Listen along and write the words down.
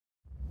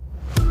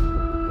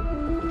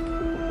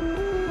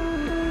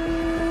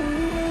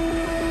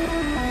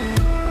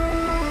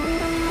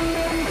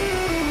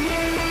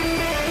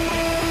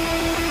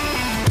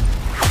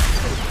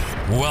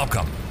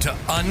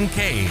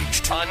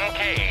Uncaged.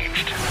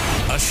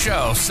 A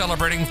show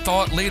celebrating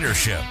thought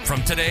leadership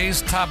from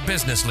today's top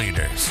business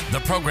leaders. The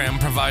program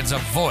provides a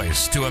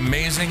voice to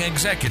amazing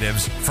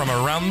executives from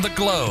around the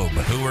globe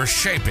who are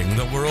shaping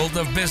the world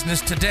of business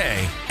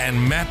today and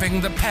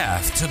mapping the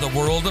path to the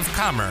world of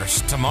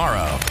commerce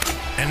tomorrow.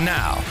 And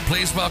now,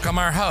 please welcome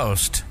our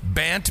host,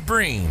 Bant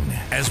Breen,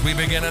 as we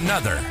begin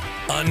another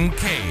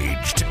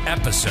Uncaged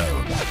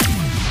episode.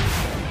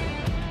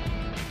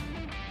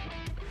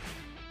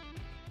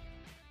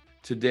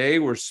 Today,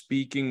 we're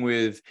speaking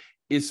with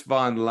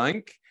Istvan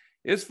Lenk.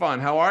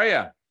 Istvan, how are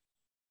you?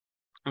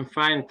 I'm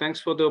fine. Thanks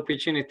for the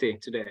opportunity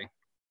today.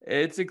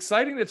 It's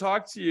exciting to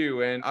talk to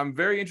you, and I'm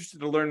very interested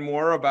to learn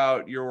more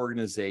about your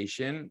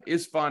organization.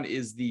 Istvan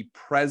is the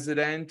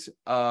president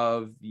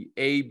of the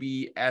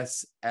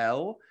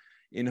ABSL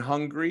in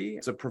Hungary.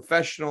 It's a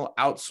professional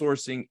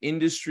outsourcing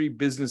industry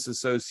business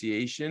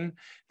association.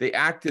 They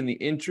act in the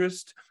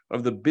interest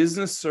of the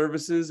business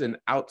services and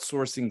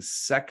outsourcing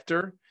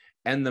sector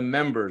and the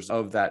members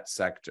of that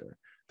sector.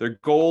 Their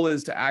goal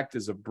is to act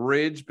as a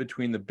bridge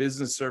between the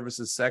business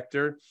services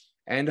sector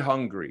and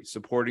Hungary,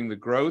 supporting the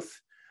growth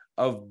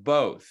of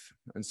both.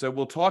 And so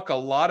we'll talk a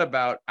lot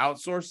about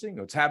outsourcing,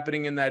 what's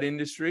happening in that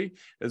industry,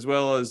 as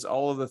well as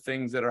all of the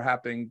things that are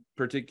happening,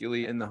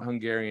 particularly in the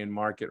Hungarian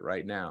market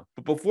right now.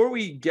 But before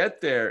we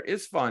get there,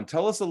 Istvan,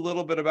 tell us a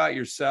little bit about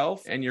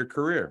yourself and your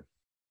career.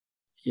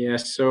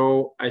 Yes,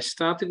 so I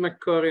started my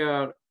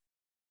career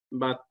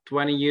about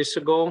 20 years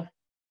ago,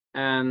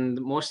 and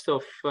most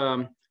of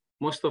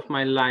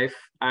my life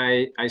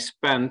I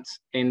spent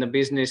in the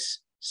business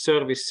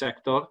service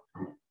sector,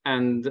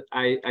 and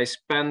I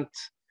spent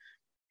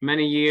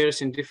many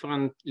years in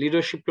different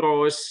leadership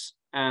roles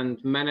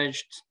and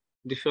managed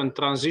different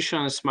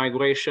transitions,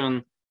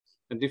 migration,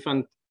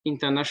 different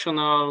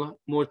international,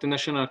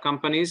 multinational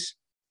companies,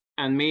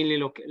 and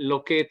mainly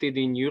located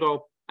in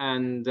Europe.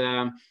 And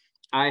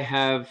I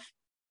have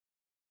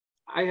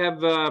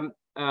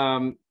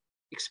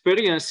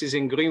experiences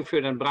in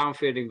greenfield and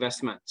brownfield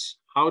investments,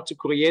 how to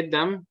create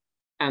them,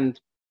 and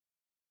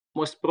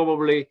most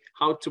probably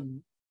how to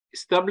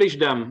establish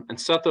them and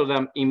settle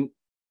them in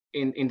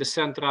the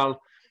Central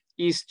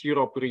East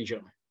Europe region.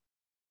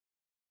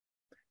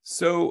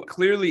 So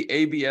clearly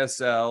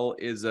ABSL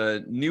is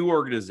a new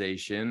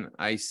organization.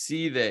 I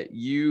see that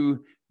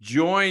you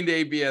joined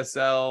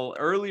ABSL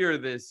earlier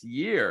this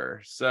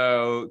year.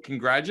 So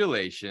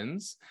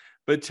congratulations.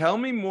 But tell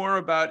me more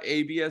about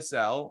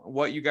ABSL,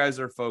 what you guys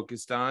are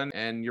focused on,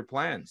 and your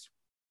plans.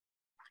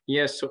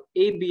 Yes, so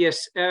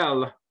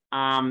ABSL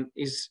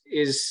is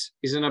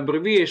an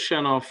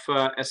abbreviation of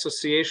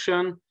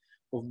Association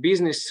of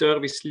Business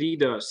Service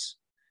Leaders,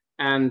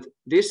 and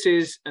this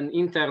is an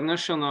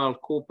international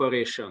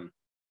corporation.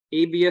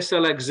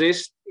 ABSL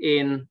exists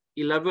in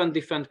 11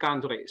 different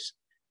countries,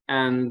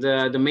 and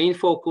the main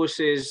focus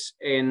is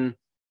in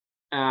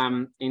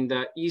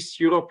the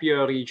East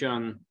European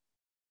region,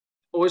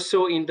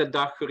 also in the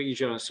DACH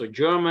region, so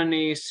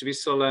Germany,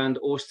 Switzerland,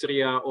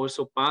 Austria,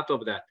 also part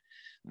of that.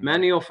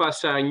 Many of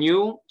us are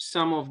new.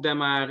 Some of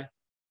them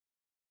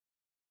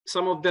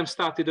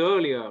started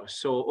earlier.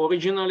 So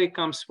originally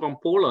comes from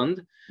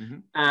Poland,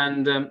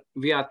 and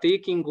we are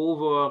taking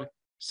over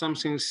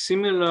something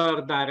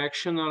similar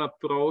directional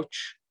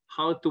approach,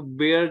 how to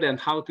build and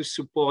how to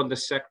support the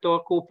sector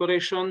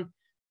cooperation,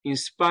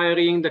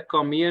 inspiring the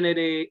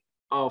community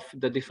of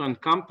the different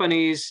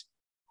companies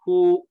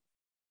who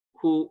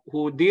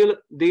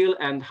deal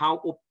and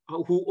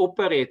who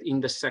operate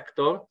in the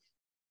sector.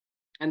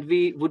 And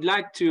we would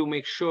like to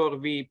make sure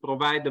we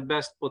provide the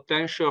best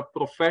potential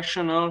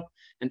professional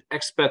and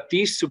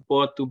expertise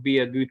support to be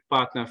a good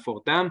partner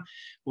for them,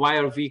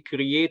 while we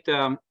create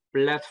a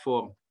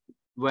platform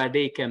where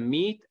they can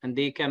meet, and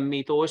they can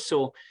meet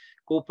also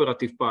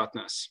cooperative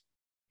partners.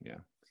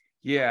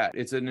 Yeah,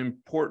 it's an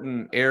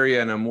important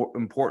area and a more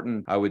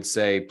important, I would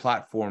say,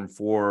 platform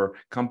for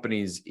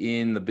companies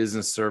in the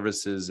business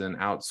services and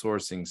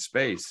outsourcing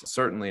space,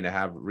 certainly to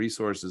have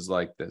resources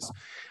like this.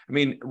 I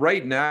mean,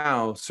 right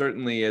now,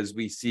 certainly as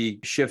we see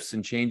shifts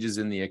and changes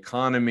in the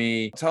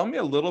economy, tell me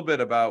a little bit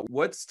about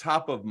what's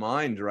top of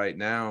mind right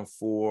now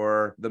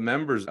for the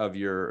members of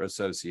your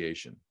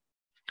association.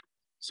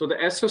 So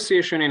the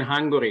association in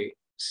Hungary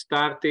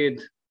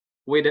started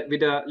with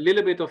a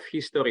little bit of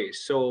history.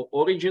 So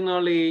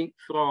originally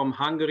from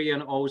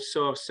Hungarian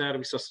Outsourced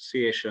Service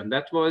Association,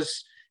 that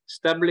was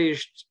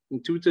established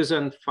in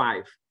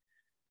 2005.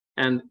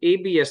 And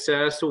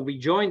ABSL, so we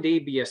joined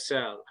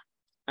ABSL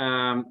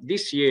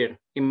this year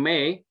in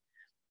May.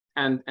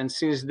 And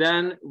since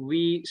then,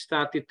 we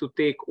started to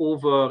take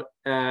over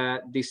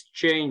this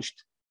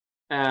changed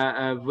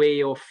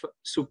way of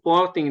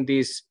supporting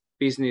these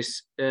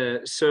business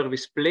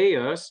service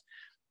players.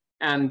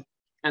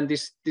 And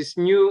this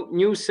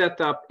new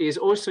setup is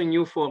also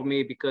new for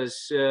me,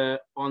 because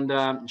on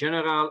the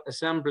General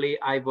Assembly,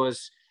 I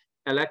was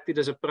elected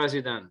as a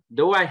president,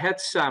 though I had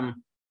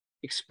some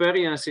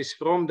experiences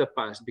from the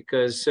past,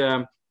 because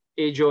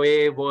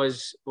HOA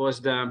was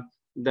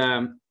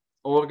the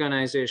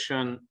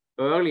organization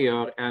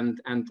earlier, and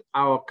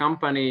our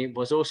company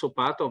was also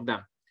part of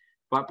that.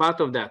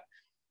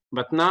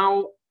 But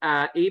now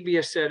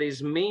ABSL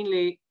is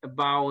mainly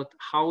about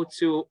how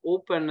to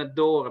open the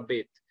door a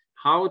bit,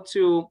 how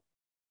to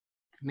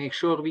make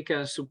sure we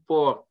can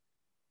support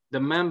the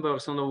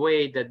members in a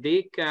way that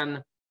they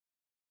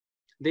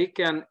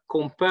can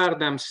compare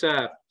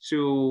themselves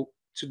to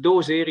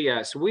those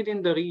areas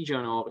within the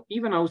region or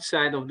even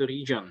outside of the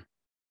region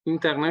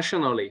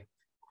internationally,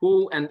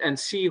 and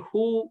see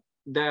who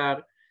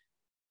their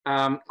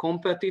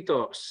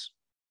competitors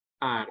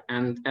are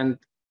and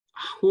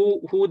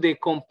who they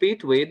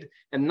compete with,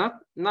 and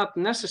not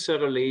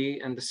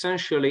necessarily and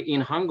essentially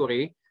in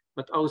Hungary,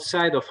 but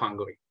outside of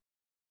Hungary.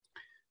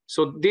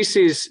 So this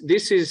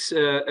is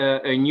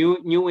a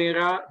new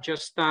era,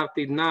 just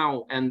started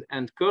now,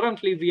 and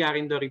currently we are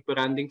in the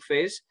rebranding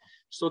phase.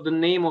 So the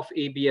name of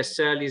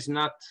ABSL is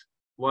not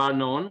well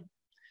known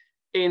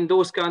in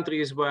those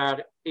countries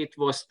where it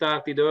was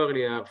started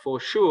earlier, for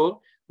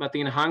sure, but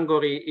in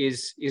Hungary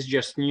is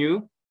just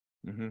new.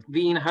 Mm-hmm.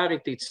 We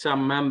inherited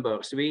some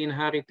members, we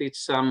inherited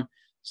some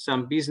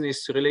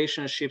business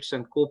relationships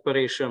and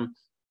cooperation,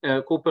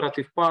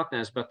 cooperative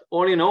partners, but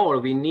all in all,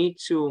 we need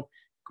to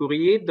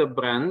create the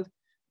brand.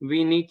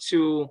 We need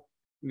to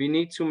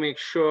make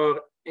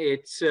sure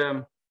it's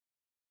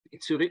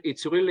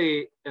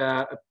really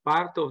a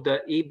part of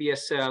the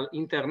ABSL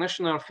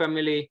international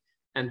family,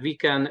 and we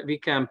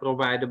can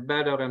provide a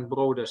better and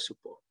broader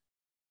support.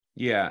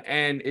 Yeah,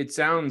 and it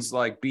sounds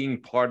like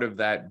being part of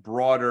that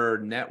broader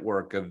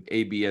network of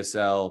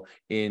ABSL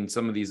in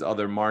some of these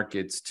other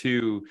markets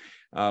too,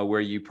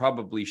 where you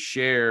probably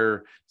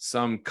share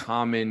some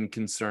common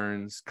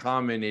concerns,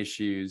 common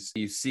issues,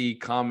 you see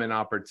common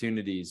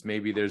opportunities.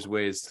 Maybe there's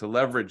ways to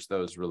leverage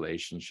those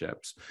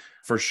relationships.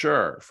 For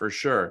sure.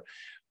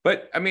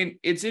 But I mean,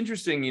 it's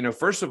interesting,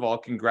 first of all,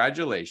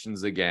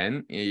 congratulations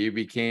again. You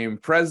became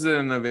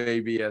president of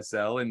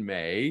ABSL in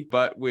May,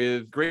 but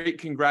with great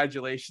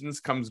congratulations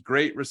comes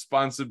great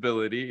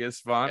responsibility,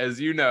 Istvan, as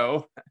you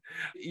know.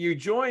 You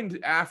joined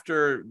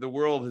after the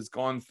world has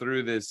gone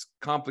through this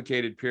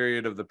complicated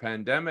period of the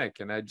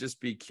pandemic, and I'd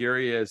just be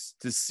curious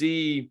to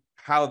see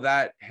how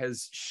that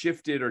has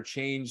shifted or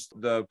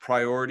changed the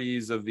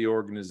priorities of the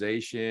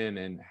organization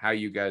and how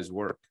you guys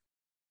work.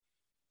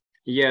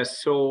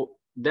 Yes, so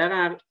there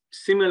are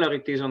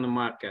similarities on the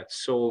market.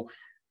 So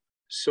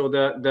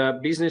the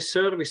business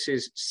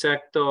services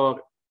sector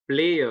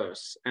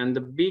players and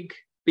the big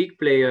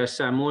players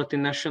are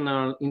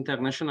multinational,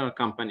 international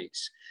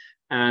companies.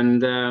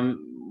 And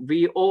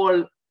we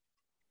all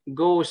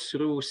go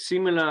through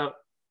similar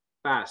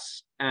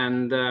paths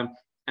and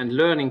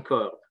learning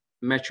curve,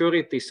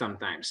 maturity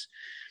sometimes.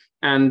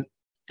 And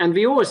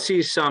we all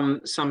see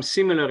some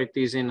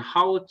similarities in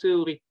how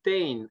to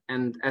retain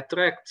and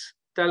attract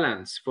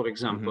talents, for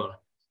example,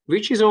 mm-hmm.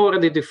 which is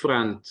already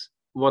different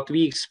what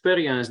we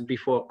experienced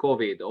before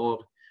COVID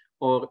or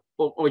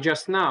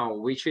just now,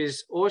 which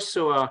is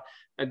also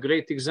a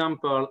great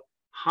example.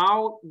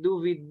 How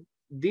do we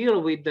deal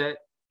with the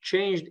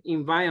changed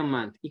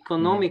environment,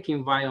 economic mm-hmm.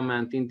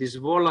 environment in this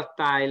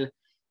volatile,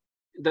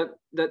 the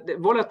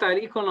volatile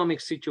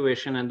economic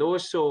situation, and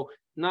also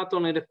not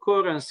only the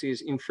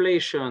currencies,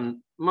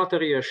 inflation,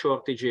 material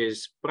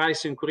shortages,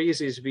 price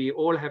increases we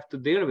all have to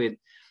deal with,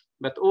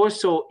 but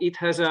also it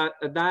has a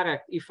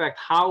direct effect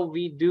how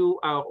we do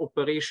our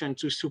operation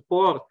to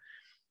support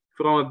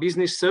from a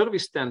business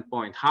service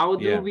standpoint. How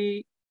do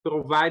we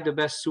provide the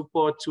best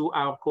support to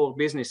our core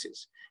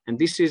businesses? And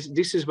this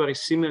is very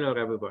similar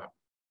everywhere.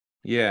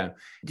 Yeah.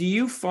 Do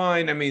you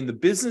find, the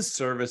business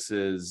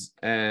services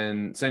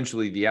and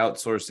essentially the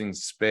outsourcing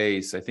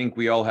space, I think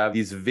we all have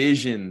these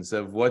visions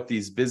of what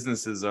these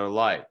businesses are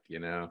like,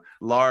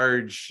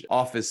 large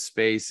office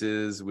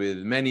spaces with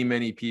many,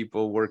 many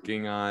people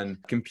working on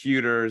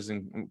computers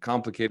and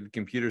complicated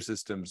computer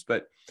systems.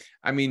 But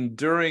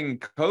during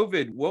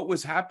COVID, what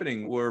was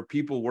happening? Were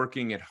people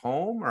working at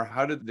home, or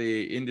how did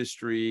the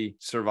industry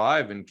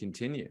survive and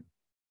continue?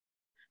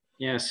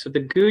 Yes, so the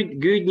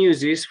good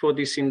news is for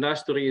this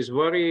industry is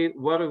very,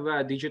 very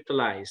well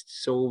digitalized.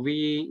 So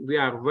we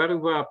are very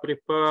well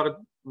prepared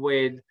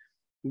with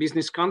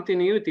business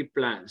continuity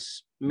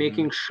plans,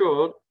 making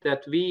sure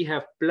that we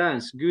have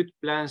plans, good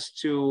plans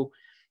to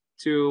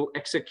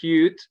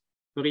execute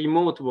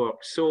remote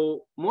work.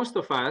 So most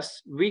of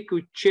us, we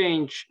could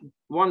change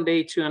one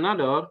day to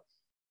another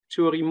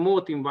to a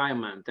remote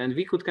environment, and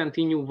we could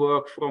continue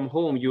work from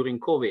home during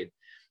COVID.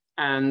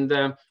 And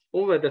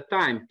over the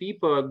time,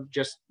 people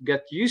just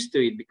get used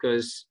to it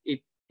because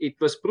it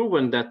was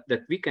proven that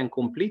we can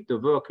complete the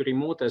work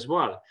remote as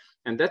well.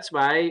 And that's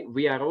why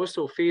we are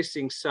also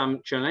facing some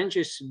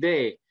challenges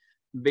today,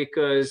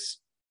 because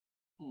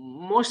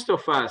most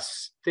of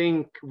us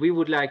think we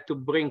would like to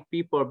bring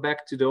people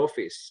back to the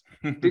office.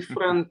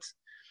 different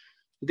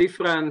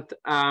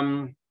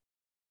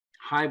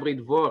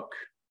hybrid work,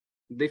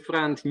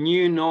 different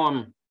new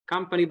norm,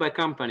 company by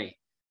company,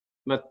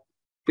 but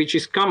which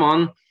is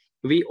common.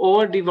 We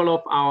all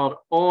develop our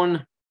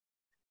own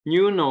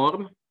new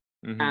norm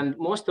Mm-hmm. And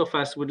most of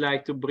us would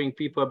like to bring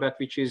people back,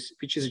 which is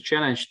a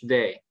challenge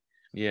today.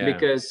 Yeah.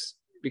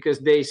 Because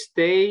they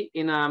stay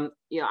in an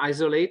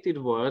isolated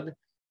world,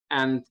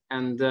 and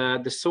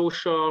the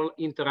social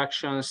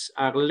interactions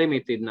are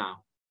limited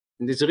now,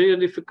 and it's really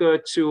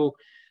difficult to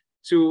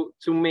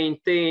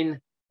maintain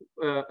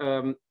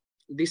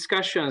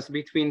discussions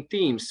between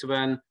teams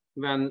when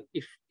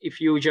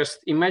if you just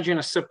imagine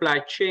a supply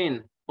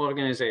chain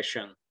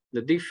organization,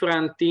 the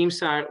different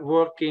teams are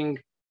working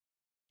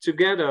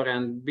together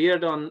and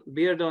build on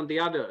the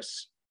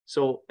others.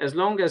 So as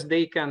long as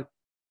they can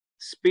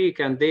speak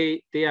and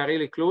they are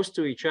really close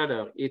to each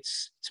other,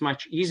 it's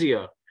much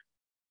easier,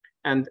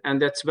 and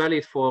that's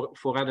valid for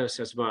others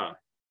as well.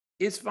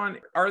 It's fun.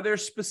 Are there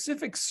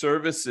specific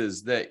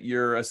services that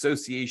your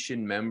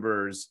association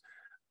members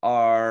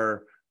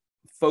are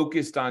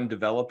focused on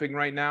developing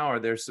right now? Are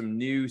there some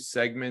new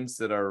segments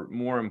that are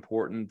more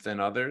important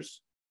than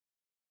others?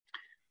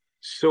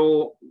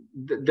 So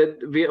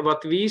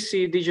what we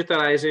see,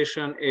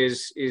 digitalization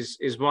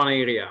is one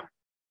area.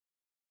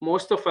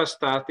 Most of us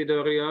started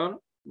earlier,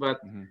 but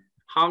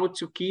how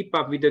to keep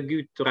up with a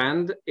good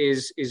trend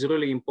is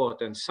really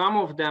important. Some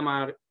of them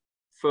are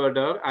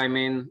further. I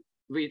mean,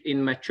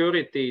 in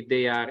maturity,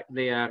 they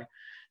are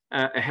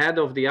ahead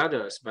of the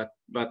others,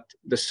 but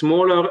the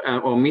smaller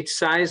or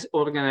mid-sized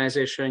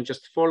organization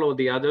just follow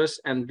the others,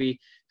 and we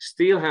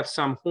still have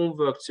some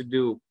homework to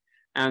do.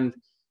 And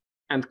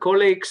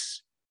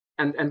colleagues,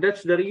 and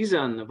that's the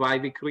reason why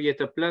we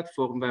create a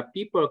platform where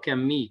people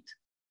can meet.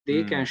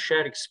 They can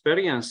share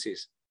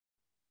experiences,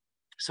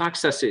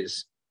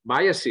 successes,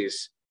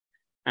 biases,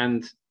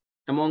 and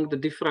among the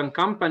different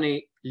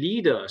company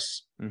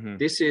leaders,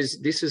 this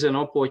is an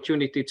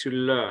opportunity to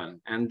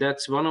learn, and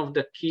that's one of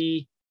the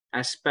key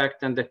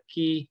aspect and the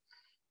key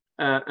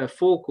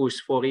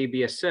focus for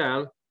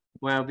ABSL,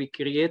 where we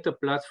create a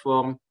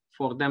platform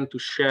for them to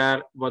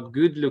share what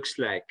good looks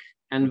like.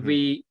 And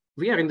we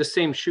are in the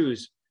same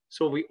shoes,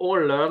 so we all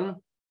learn,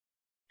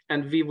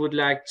 and we would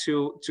like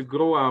to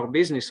grow our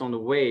business on the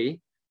way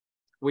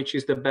which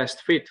is the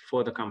best fit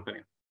for the company.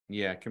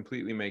 Yeah,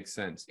 completely makes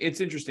sense.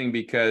 It's interesting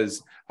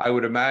because I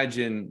would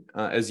imagine,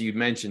 as you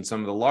mentioned,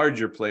 some of the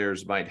larger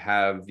players might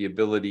have the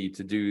ability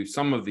to do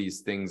some of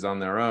these things on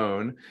their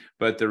own.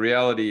 But the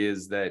reality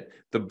is that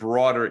the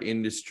broader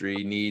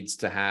industry needs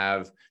to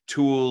have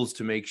tools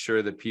to make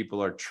sure that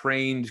people are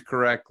trained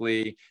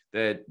correctly,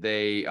 that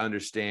they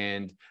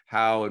understand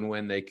how and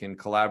when they can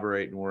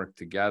collaborate and work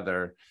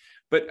together.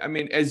 But I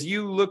mean, as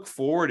you look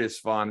forward,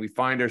 Istvan, we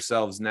find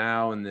ourselves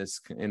now in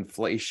this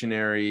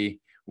inflationary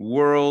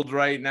world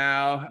right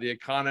now. The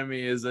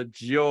economy is a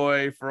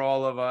joy for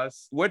all of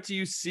us. What do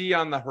you see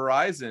on the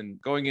horizon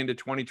going into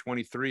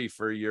 2023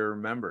 for your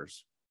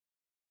members?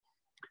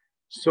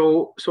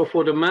 So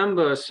for the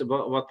members,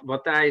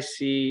 what I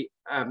see,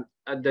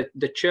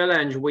 the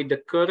challenge with the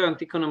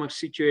current economic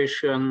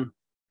situation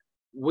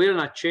will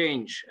not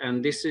change,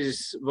 and this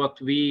is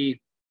what we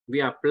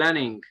are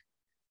planning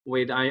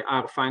with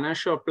our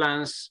financial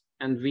plans,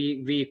 and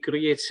we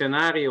create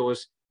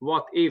scenarios,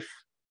 what if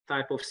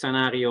type of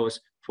scenarios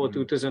for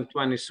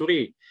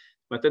 2023.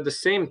 But at the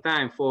same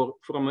time,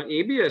 from an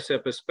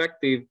ABSL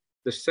perspective,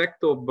 the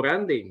sector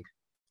branding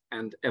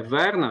and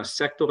awareness,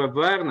 sector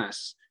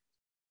awareness,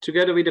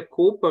 together with the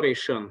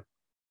cooperation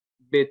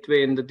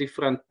between the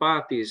different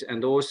parties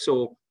and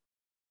also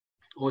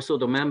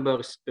the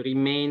members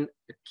remain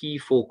a key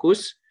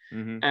focus.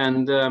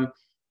 And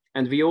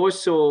we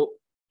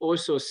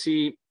also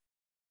see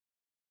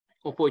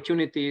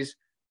opportunities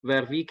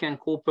where we can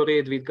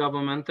cooperate with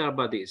governmental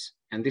bodies.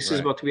 And this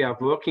is what we are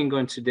working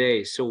on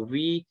today. So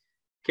we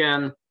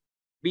can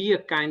be a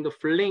kind of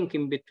link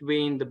in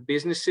between the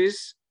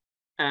businesses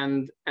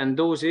and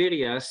those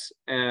areas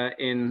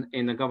in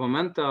the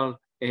governmental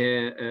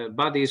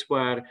bodies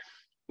where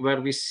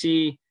we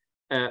see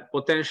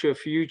potential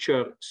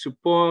future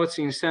supports,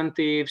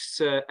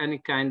 incentives, any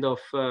kind of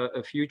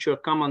future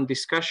common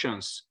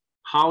discussions,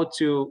 how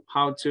to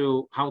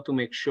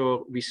make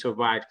sure we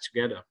survive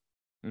together.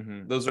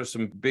 Those are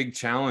some big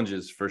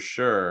challenges for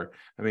sure.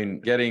 I mean,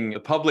 getting the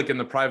public and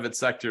the private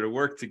sector to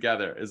work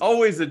together is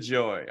always a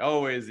joy,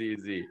 always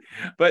easy.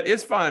 But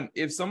Istvan,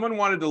 if someone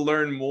wanted to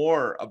learn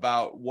more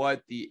about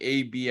what the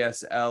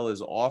ABSL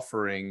is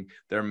offering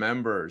their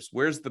members,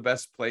 where's the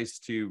best place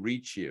to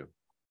reach you?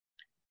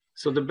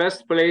 So the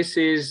best place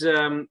is,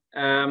 you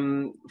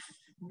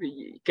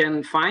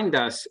can find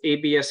us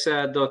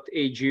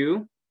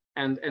absl.hu,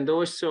 and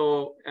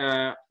also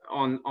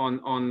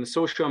on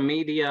social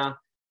media.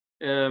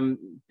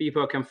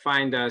 People can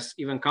find us,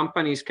 even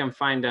companies can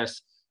find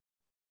us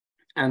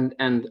and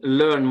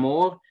learn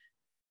more.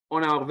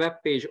 On our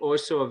webpage,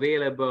 also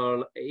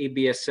available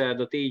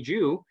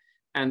absl.hu,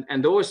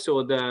 and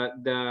also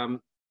the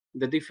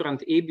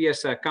different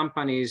ABSL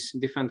companies,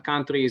 different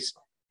countries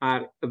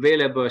are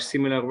available a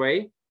similar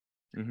way.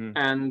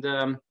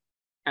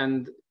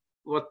 And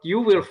what you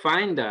will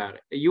find there,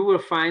 you will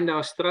find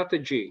our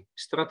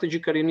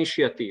strategical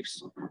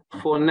initiatives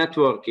for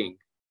networking,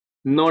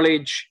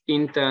 knowledge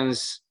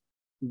intense,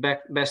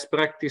 best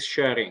practice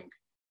sharing,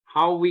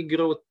 how we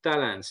grow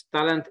talents,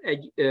 talent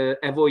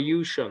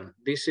evolution.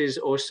 This is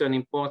also an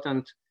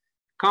important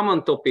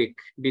common topic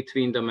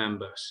between the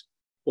members.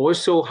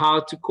 Also,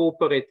 how to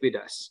cooperate with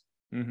us.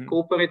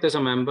 Cooperate as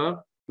a member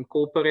and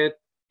cooperate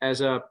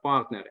as a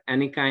partner,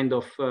 any kind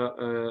of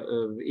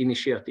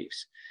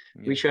initiatives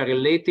which are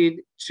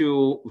related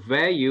to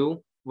value,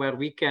 where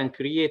we can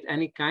create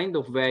any kind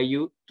of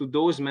value to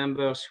those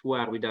members who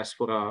are with us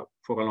for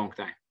a long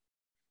time.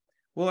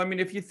 Well, I mean,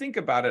 if you think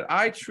about it,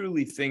 I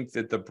truly think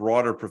that the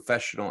broader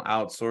professional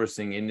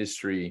outsourcing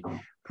industry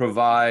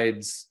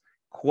provides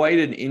quite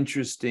an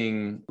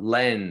interesting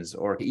lens,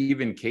 or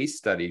even case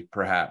study,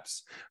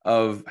 perhaps,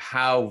 of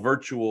how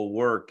virtual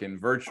work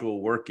and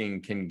virtual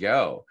working can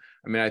go.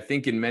 I mean, I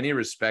think in many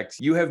respects,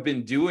 you have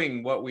been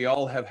doing what we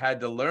all have had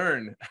to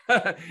learn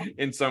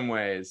in some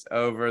ways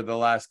over the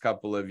last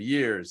couple of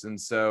years. And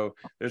so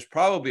there's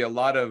probably a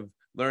lot of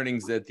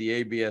learnings that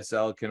the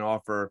ABSL can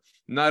offer,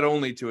 not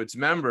only to its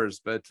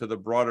members, but to the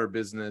broader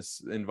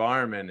business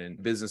environment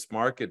and business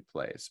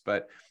marketplace.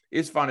 But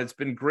Istvan, it's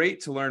been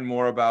great to learn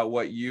more about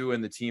what you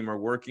and the team are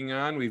working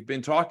on. We've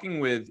been talking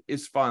with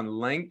Istvan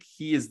Lenk.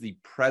 He is the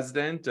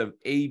president of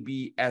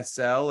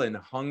ABSL in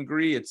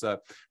Hungary. It's a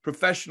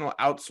professional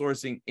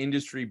outsourcing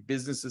industry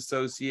business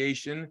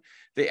association.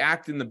 They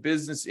act in the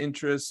business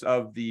interests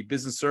of the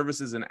business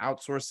services and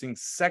outsourcing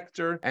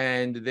sector,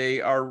 and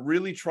they are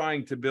really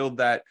trying to build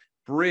that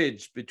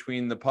bridge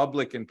between the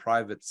public and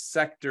private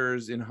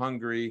sectors in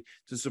Hungary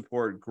to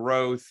support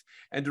growth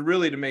and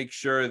to make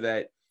sure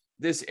that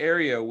this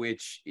area,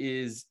 which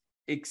is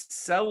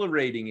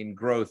accelerating in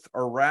growth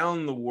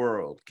around the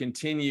world,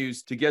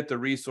 continues to get the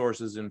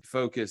resources and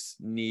focus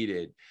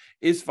needed.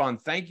 Istvan,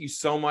 thank you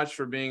so much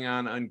for being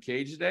on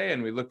Uncaged today,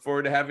 and we look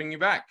forward to having you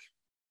back.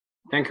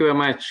 Thank you very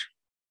much.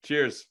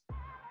 Cheers.